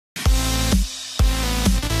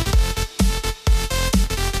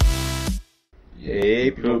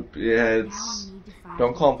Hey, poopy heads.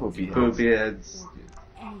 Don't call them poopy heads. Poopy heads.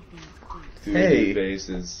 Hey.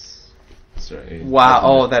 Faces. Sorry. Wow,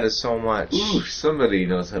 oh, that is so much. Ooh, somebody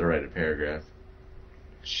knows how to write a paragraph.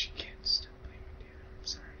 She can't stop blaming David. I'm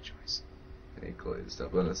sorry, Joyce. Hey, Chloe,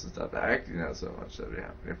 stop letting us stop acting out so much. That would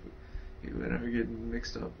happen if you would ever get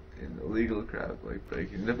mixed up in illegal crap like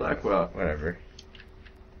breaking the Blackwell. Whatever.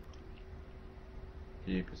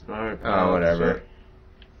 Keep it smart. Oh, whatever.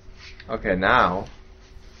 Okay, now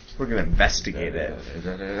we're gonna investigate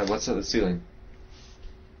it. What's on the ceiling?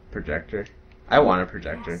 Projector. I want a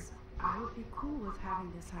projector. Yes, I would be cool with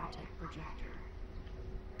having this high-tech projector.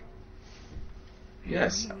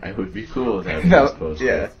 Yes, I would be cool with having No, this poster.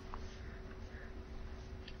 yeah.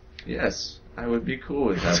 Yes, I would be cool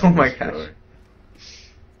with having Oh my this gosh. poster.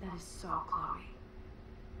 That is so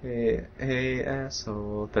Chloe. Hey,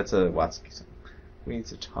 asshole. That's a Watsky song. We need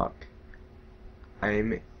to talk. I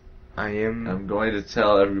am. I'm going to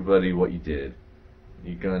tell everybody what you did.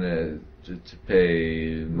 You're gonna to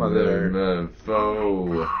pay Mother. foe.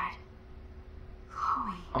 God.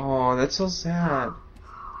 Chloe. Oh, that's so sad.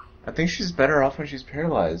 I think she's better off when she's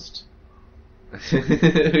paralyzed.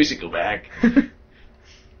 We should go back.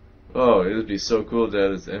 Oh, it would be so cool to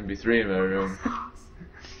have this MP3 in my room.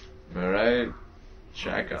 Am I right?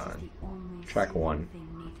 Track on. Track 1.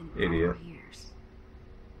 Idiot.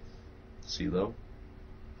 CeeLo?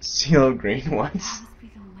 CeeLo Green, what? That must be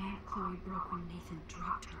the lamp Chloe broke when Nathan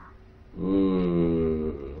dropped her.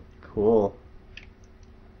 Ooh. Cool.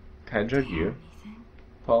 Can I drug you, Nathan,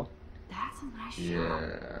 Paul? that's a nice shot.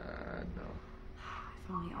 Yeah, no.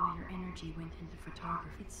 If only all your energy went into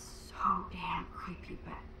photography. It's so damn creepy,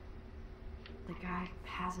 but the guy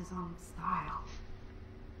has his own style.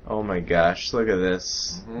 Oh my gosh, look at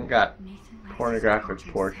this. Mhm. Got Nathan likes pornographic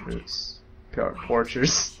his portraits. Wait.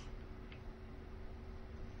 Portraits.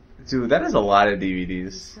 Dude, that is a lot of These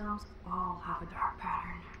DVDs. films all have a dark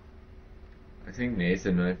pattern. I think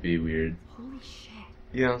Nathan might be weird. Holy shit.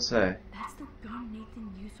 You don't say. That's the gun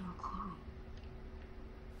Nathan used on Chloe.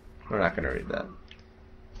 We're not gonna read that.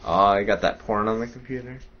 Oh, I got that porn on the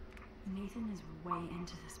computer. Nathan is way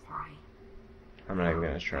into this party. I'm not even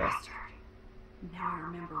gonna try. Bastard. Now I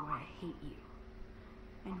remember why I hate you.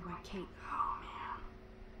 And why Kate. Oh man.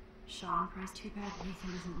 Sean cries too bad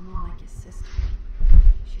Nathan isn't more like his sister.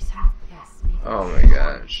 She sounds yes, Nathan. Oh my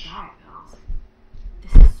gosh. Diet pills.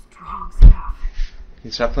 This is strong stuff. Can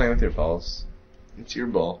you stop playing with your balls? It's your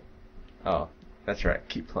ball. Oh, that's right.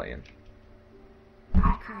 Keep playing.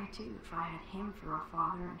 I'd cry too if I had him for a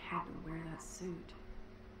father and had to wear that suit.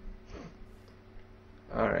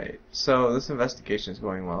 Alright, so this investigation is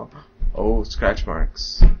going well. Oh, scratch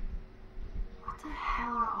marks. What the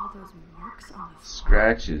hell are all those marks on the floor?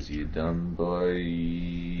 Scratches, you dumb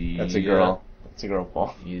boy. That's a girl. That's a girl,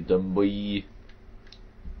 Paul. You dumb boy.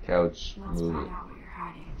 Couch, Let's move find it. out what you're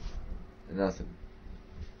hiding. Nothing.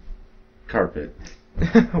 Carpet.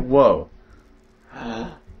 Whoa.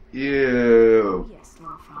 Ew. Yes,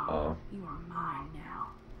 little phone. Oh. You are mine now.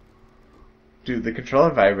 Dude, the controller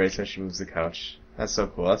vibrates when she moves the couch. That's so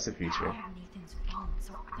cool. That's the I feature. have Nathan's phone,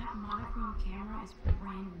 so that monochrome camera is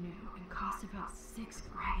brand new and costs about $6,000.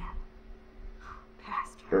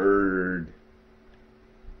 Bastard. Bird.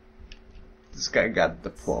 This guy got a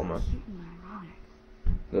diploma. Cute and ironic.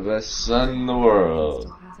 The best son in the world.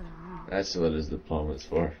 Still has it around. That's what his diploma's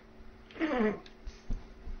for.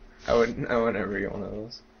 I would never get one of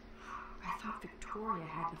those. I thought Victoria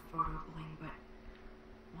had the photo bling, but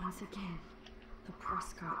once again, the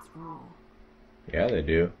Prescotts rule. Yeah, they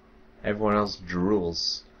do. Everyone else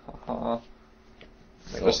drools.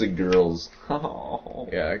 Especially girls.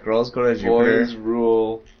 Yeah, girls go to Jupiter. Boys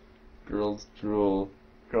rule. Girls drool.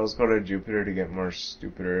 Girls go to Jupiter to get more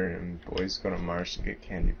stupider, and boys go to Mars to get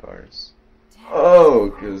candy bars.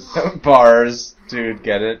 Oh, cause Bars, dude,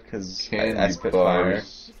 get it? Cause I candy spit fire,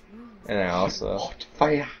 bars. and I also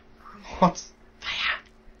Fire. hot.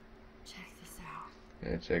 Check this out.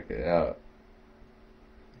 Yeah, check it out.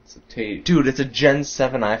 It's a tape. Dude, it's a Gen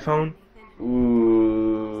 7 iPhone.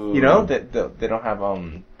 Ooh. You know that they don't have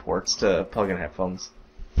ports to plug in headphones.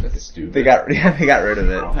 That's stupid. They got rid of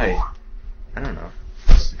it. Why? I don't know.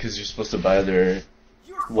 Because you're supposed to buy their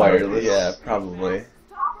wireless. Yeah, probably.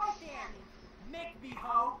 Stop right there. Make me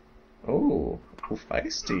hoe. Oh,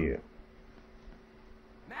 feisty.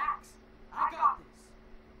 Max, I got this.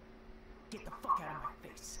 Get the fuck out of my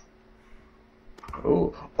face.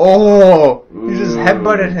 Oh, you just Ooh.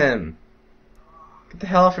 headbutted him. Get the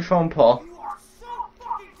hell off your phone, Paul. You are so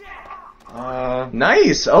fucking dead.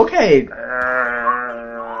 Nice. Okay.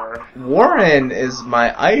 Warren is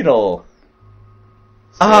my idol.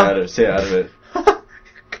 Stay out of it.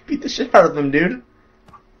 Beat the shit out of them, dude.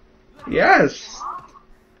 Yes.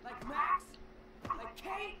 Like Max? Like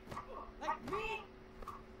Kate? Like me?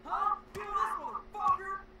 Huh? Feel this,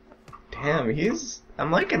 motherfucker? Damn,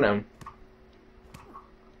 I'm liking him.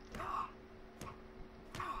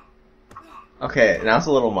 Okay, now it's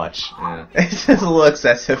a little much. Yeah. It's just a little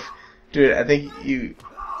excessive. Dude, I think you...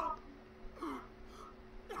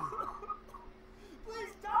 Please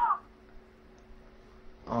stop!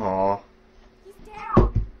 Aw, He's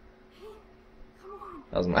down. Hey, come on.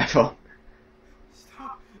 that was my fault.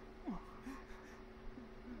 Stop.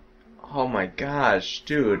 Oh my gosh,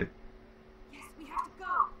 dude. Yes, we have to go.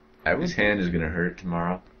 I His was hand is gonna hurt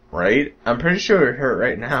tomorrow. right? I'm pretty sure it hurt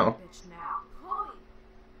right now. Bitch now. Chloe.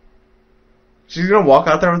 She's gonna walk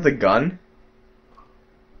out there with a gun?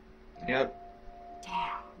 Yep. Damn,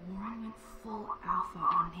 Warren went full alpha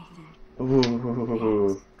on Nathan. Ooh.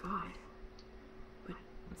 It's good. But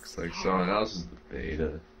Looks like someone else is the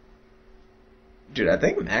beta. Dude, I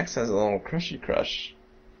think Max has a little crushy crush.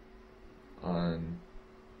 On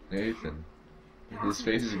Nathan. His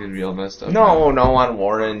face is gonna be all messed up. No, on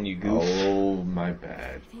Warren, you goof. Oh, my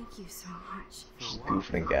bad. thank you so much. Just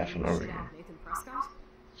goofing and gaffing over here. Nathan Prescott?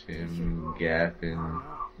 Jim Gaffin.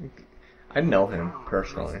 I know him,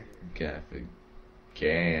 personally. Gaffin.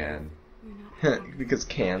 Gan. You're not Because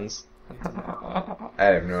cans. I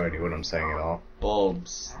have no idea what I'm saying at all.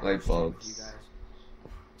 Bulbs. Light bulbs.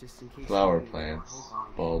 Just in case Flower you need plants. help on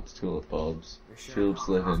me. Bulbs. Tulip bulbs. They're sure Tulips help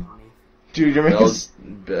living. on me. Dude, you're making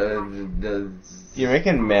Bells. you're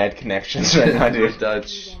making mad connections right now, dude.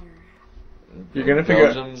 Dutch. You're gonna figure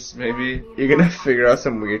out- Belgium's maybe. You're gonna figure out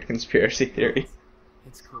some weird conspiracy theory.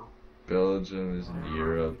 It's cool. Belgium is in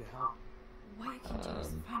Europe. Need to help. Why can't you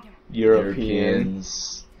just find out? European.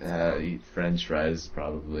 Europeans eat French fries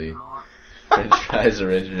probably. Come on. French fries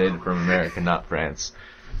originated from America, not France.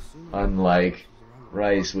 Unlike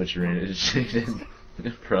rice, which originated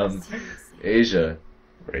from Asia,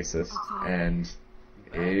 Racist. and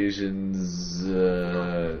Asians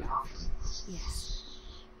Yes.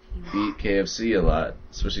 eat KFC a lot,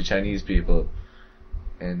 especially Chinese people.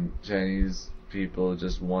 And Chinese people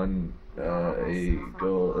just won a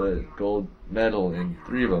gold medal in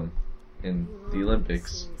 3 of them in the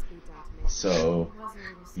Olympics. So,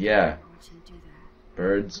 yeah,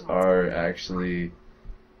 birds are actually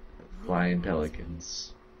flying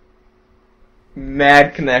pelicans.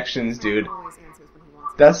 Mad connections, dude.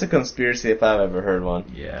 That's a conspiracy if I've ever heard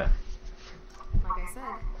one. Yeah. Like I said,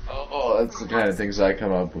 Oh, that's the kind of things I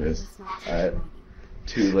come up with at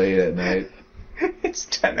too late at night. It's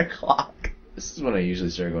 10 o'clock. This is when I usually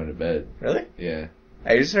start going to bed. Really? Yeah,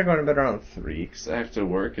 I usually start going to bed around 3. because I have to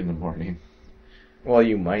work in the morning. Well,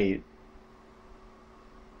 you might.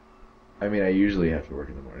 I mean, I usually have to work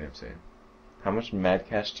in the morning, I'm saying. How much mad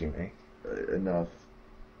cash do you make Enough.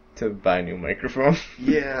 to buy a new microphone?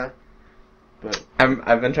 Yeah. But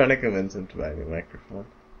I've been trying to convince him to buy a new microphone.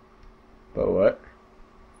 But what?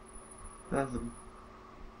 nothing.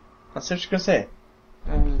 That's what you're gonna say.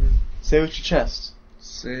 Say it with your chest.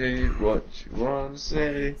 Say what you want to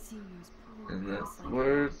say, and that's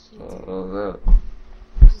words all out.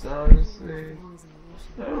 Honestly,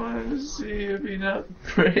 I wanted to see you be not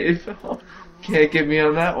brave. Can't get me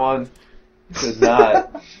on that one. Could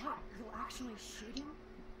not. what? You'll actually shoot him?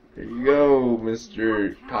 There you go,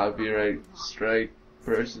 Mr. Copyright Strike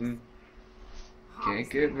person. Can't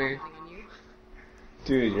get me.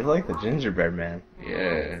 Dude, you're like the gingerbread man.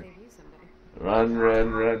 Yeah. Run,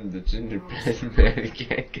 run, run, the gingerbread man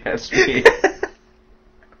can't catch me.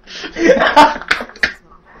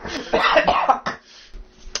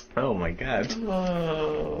 Oh my god.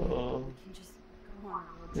 Oh. Just go on.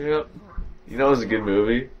 Yep. You know it was a good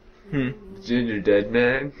movie? Ginger Dead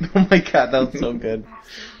Man. Oh my god, that was so good.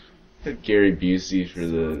 Had Gary Busey for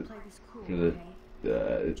the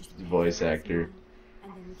voice actor.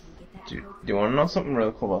 Dude, do you want to know something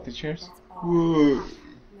really cool about these chairs? Whoa.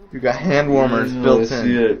 You got hand warmers built See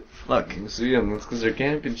in. it. Look, You can see them. That's because they're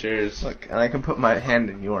camping chairs. look, and I can put my hand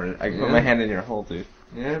in yours. I can put Yeah. my hand in your hole, dude.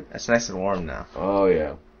 Yep. That's nice and warm now. Oh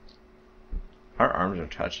yeah. Our arms are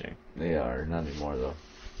touching. They are. Not anymore though.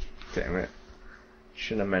 Damn it.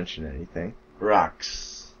 Shouldn't have mentioned anything.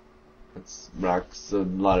 Rocks. That's rocks. A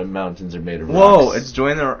lot of mountains are made of Whoa, rocks. it's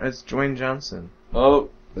Dwayne Johnson. Oh,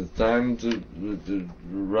 it's time to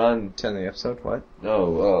run. To end the episode, what?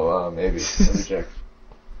 Maybe. Let me check.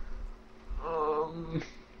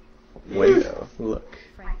 Wait, look.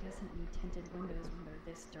 Frank doesn't need tinted windows when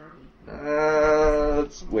they're this dirty.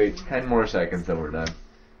 Let's wait 10 more seconds then we're done.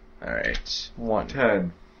 Alright. 1.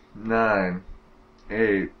 10, 9,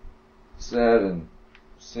 8, 7,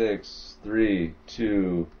 6, 3,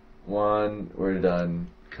 2, 1. We're done.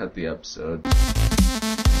 cut the episode.